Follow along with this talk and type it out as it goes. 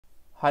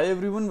Hi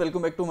everyone,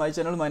 welcome back to my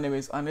channel. My name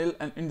is Anil,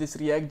 and in this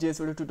React.js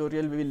video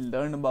tutorial we will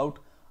learn about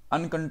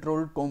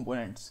uncontrolled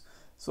components.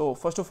 So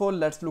first of all,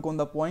 let's look on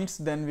the points,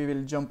 then we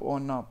will jump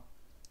on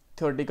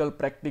theoretical,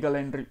 practical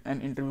and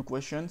interview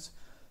questions.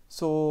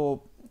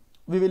 So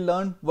we will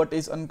learn what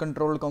is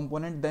uncontrolled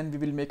component, then we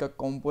will make a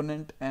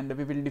component and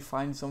we will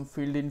define some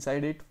field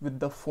inside it with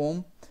the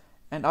form,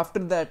 and after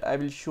that I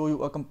will show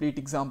you a complete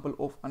example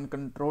of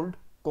uncontrolled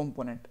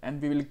component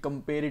and we will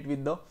compare it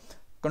with the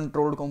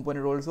controlled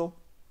component also.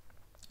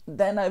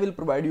 Then I will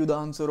provide you the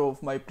answer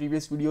of my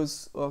previous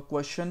videos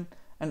question,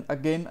 and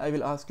again I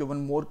will ask you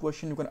one more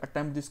question. You can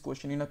attempt this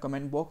question in a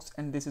comment box,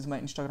 and this is my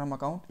Instagram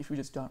account if you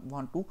just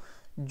want to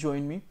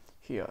join me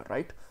here,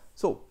 right?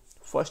 So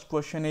first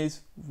question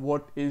is,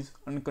 what is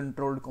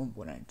uncontrolled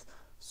components?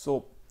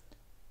 So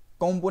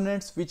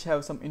components which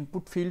have some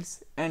input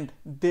fields and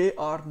they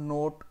are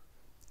not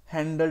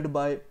handled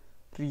by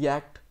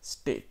React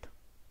state,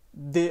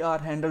 they are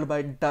handled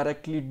by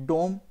directly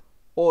DOM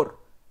or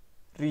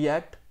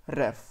React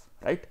ref,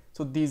 right?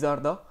 So these are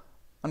the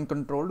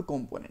uncontrolled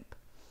component.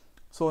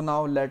 So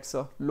now let's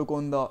look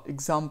on the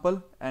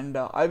example, and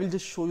I will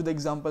just show you the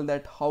example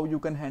that how you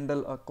can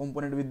handle a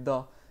component with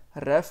the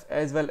ref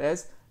as well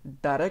as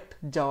direct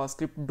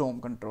JavaScript DOM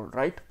control,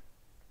 right?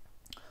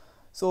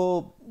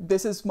 So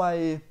this is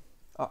my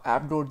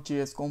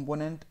app.js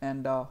component,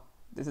 and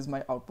this is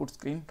my output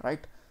screen,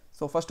 right?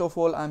 So first of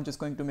all, I'm just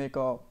going to make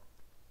a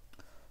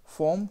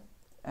form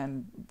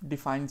and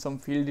define some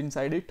field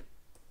inside it,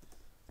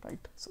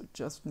 right? So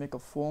just make a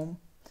form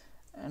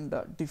and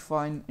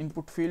define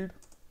input field,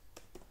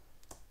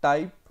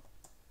 type,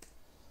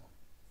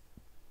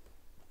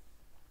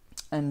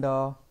 and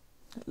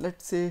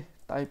let's say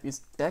type is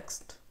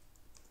text.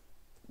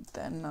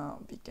 Then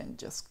we can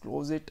just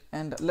close it,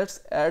 and let's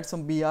add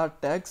some br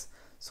tags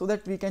so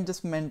that we can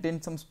just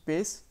maintain some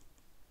space,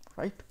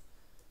 right?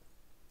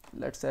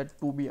 Let's add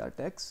 2 br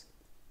tags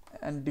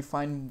and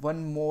define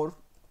one more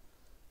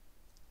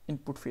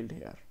input field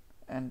here,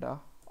 and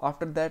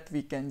after that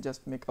we can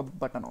just make a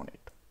button on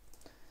it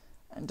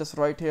and just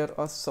write here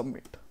a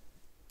submit.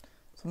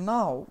 So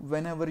now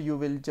whenever you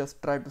will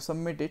just try to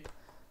submit it,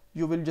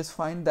 you will just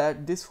find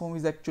that this form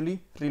is actually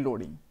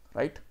reloading,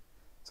 right?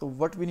 So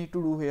what we need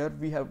to do here,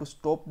 we have to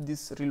stop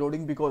this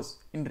reloading, because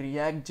in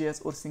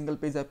React.js or single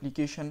page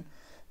application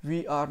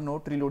we are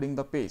not reloading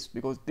the page,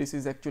 because this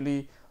is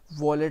actually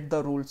violate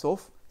the rules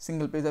of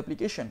single page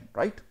application,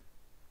 right?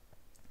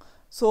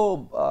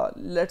 So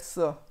let's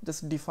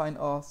just define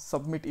a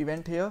submit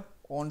event here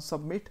on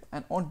submit,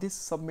 and on this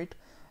submit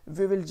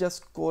we will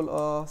just call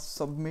a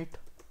submit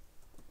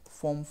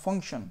form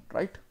function,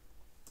 right?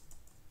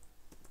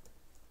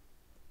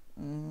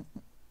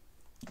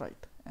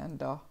 Right,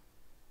 and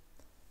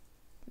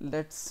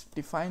let's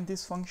define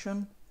this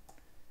function,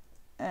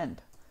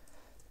 and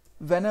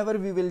whenever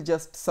we will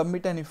just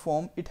submit any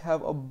form, it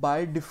have a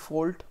by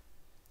default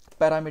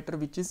parameter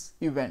which is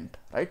event,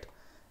 right?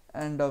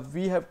 And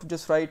we have to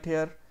just write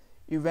here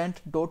event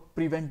dot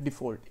prevent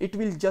default. It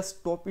will just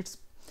stop its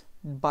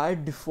by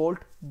default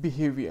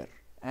behavior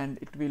and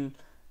it will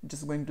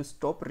just going to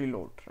stop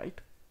reload, right?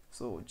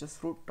 So just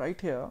write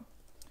here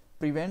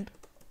prevent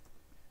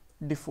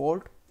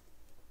default,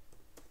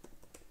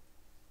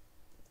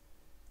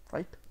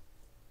 right?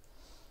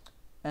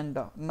 And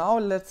now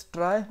let's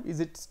try, is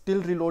it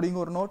still reloading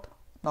or not?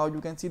 Now you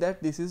can see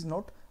that this is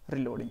not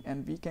reloading,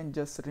 and we can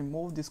just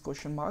remove this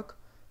question mark,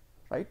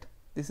 right?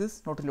 This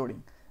is not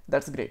reloading.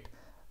 That's great.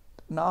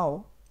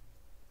 Now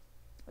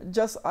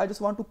I just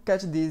want to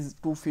catch these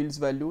two fields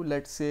value.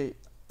 Let's say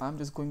I'm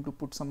just going to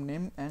put some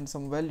name and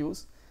some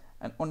values,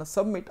 and on a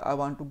submit I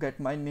want to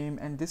get my name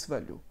and this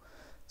value.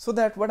 So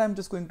that what I'm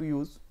just going to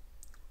use,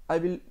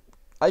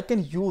 I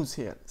can use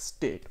here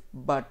state,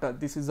 but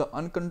this is an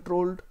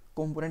uncontrolled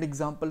component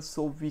example,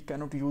 so we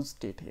cannot use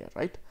state here,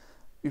 right?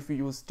 If we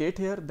use state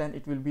here, then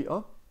it will be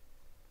a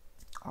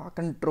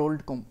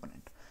controlled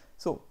component.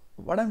 So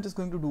what I'm just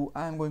going to do,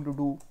 I am going to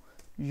do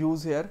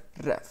use here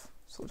ref.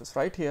 So just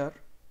write here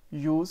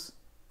use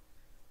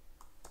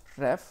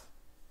ref,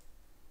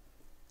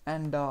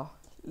 and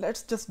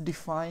let's just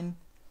define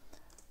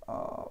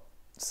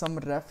some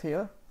ref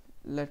here.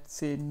 Let's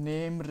say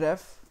name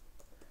ref,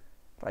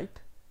 right?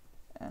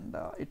 And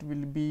it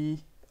will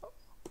be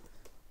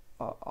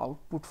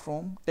output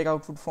from, take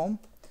output from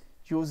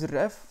use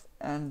ref,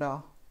 and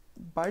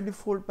by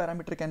default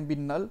parameter can be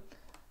null.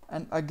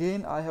 And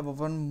again I have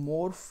one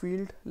more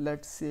field,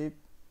 let's say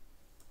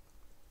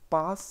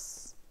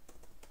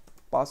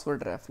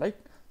password ref, right?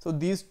 So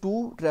these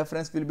two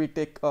reference will be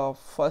take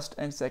first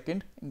and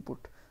second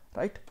input,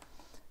 right?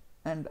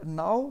 And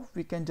now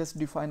we can just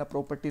define a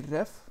property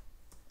ref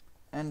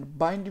and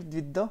bind it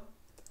with the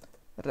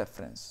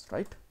reference,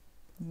 right?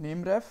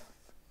 Name ref,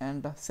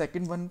 and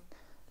second one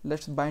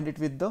let's bind it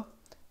with the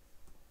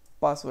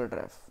password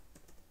ref.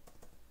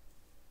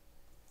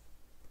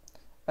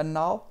 And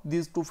now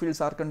these two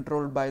fields are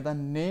controlled by the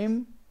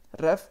name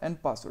ref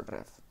and password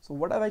ref. So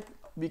what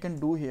we can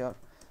do here,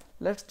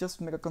 let's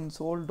just make a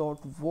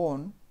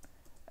console.warn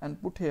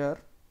and put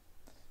here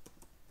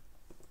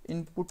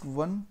input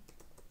 1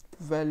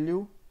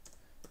 value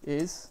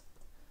is,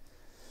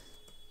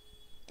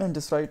 and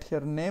just write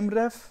here name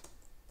ref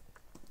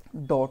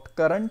dot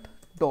current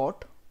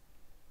dot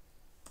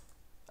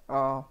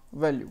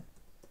value,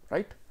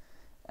 right?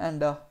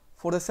 And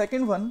for the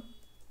second one,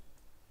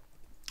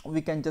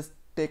 we can just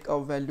take a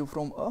value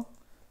from a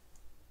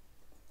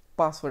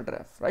password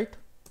ref, right?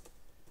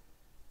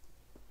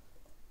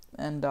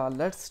 And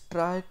let's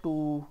try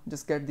to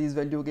just get these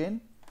value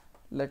again.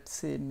 Let's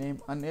say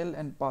name anil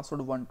and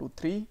password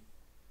 123,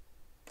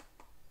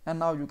 and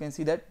now you can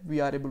see that we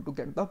are able to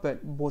get the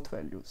both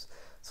values.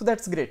 So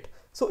that's great.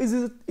 So is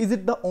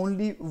it the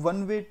only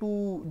one way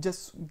to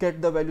just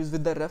get the values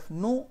with the ref?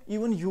 No,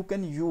 even you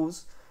can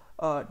use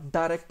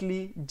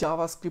directly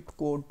JavaScript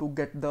code to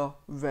get the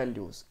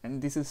values,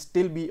 and this is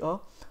still be a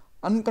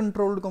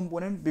uncontrolled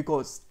component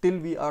because still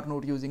we are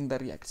not using the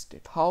React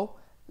state. How?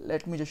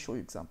 Let me just show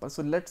you example.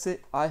 So let's say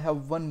I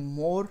have one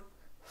more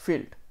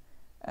field,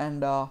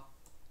 and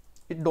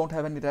it don't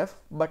have any ref,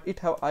 but it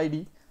have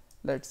ID.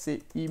 Let's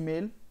say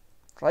email,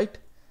 right?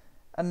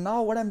 And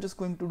now what I'm just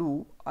going to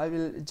do, I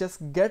will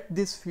just get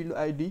this field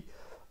ID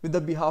with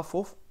the behalf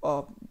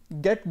of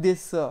get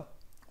this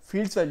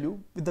field's value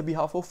with the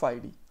behalf of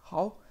ID.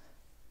 How?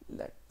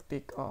 Let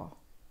take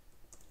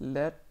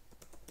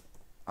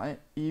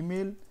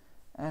email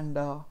and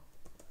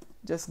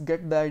just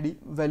get the ID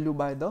value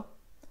by the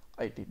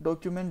ID.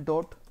 Document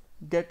dot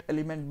get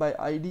element by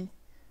ID,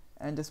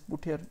 and just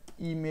put here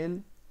email,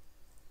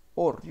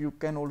 or you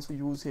can also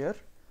use here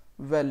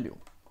value,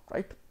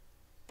 right?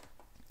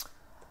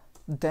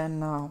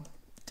 Then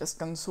just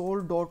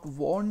console dot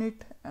warn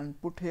it and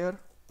put here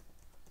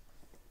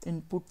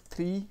input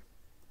 3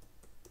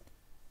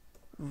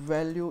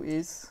 value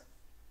is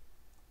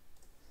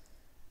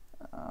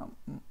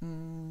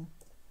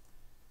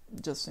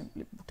just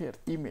simply put here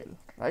email,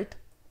 right,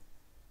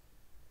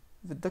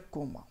 with the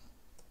comma.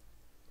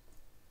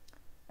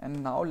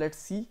 And now let's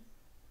see.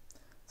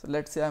 So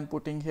let's say I'm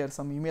putting here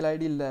some email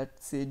ID,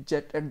 let's say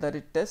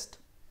jet@test,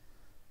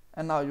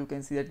 and now you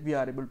can see that we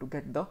are able to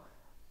get the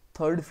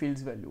third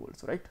field's value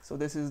also, right? So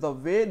this is the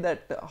way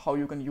that how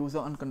you can use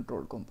the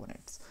uncontrolled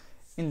components.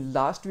 In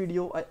last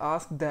video I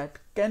asked that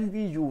can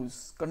we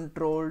use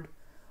controlled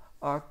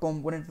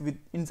component with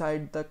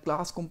inside the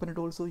class component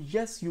also?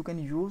 Yes, you can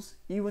use,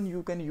 even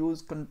you can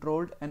use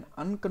controlled and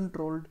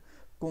uncontrolled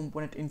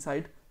component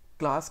inside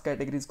class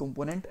categories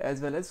component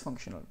as well as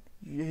functional.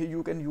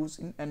 You can use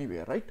in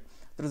anywhere, right?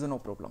 There is no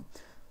problem.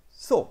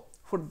 So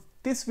for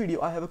this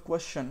video I have a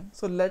question.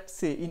 So let's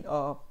say in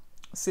a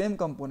same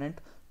component,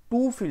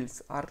 two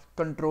fields are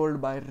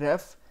controlled by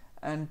ref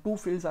and two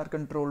fields are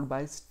controlled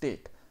by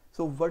state.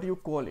 So what do you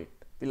call it?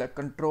 Will a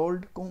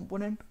controlled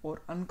component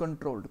or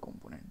uncontrolled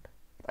component,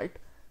 right?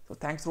 So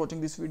thanks for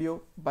watching this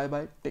video. Bye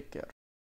bye, take care.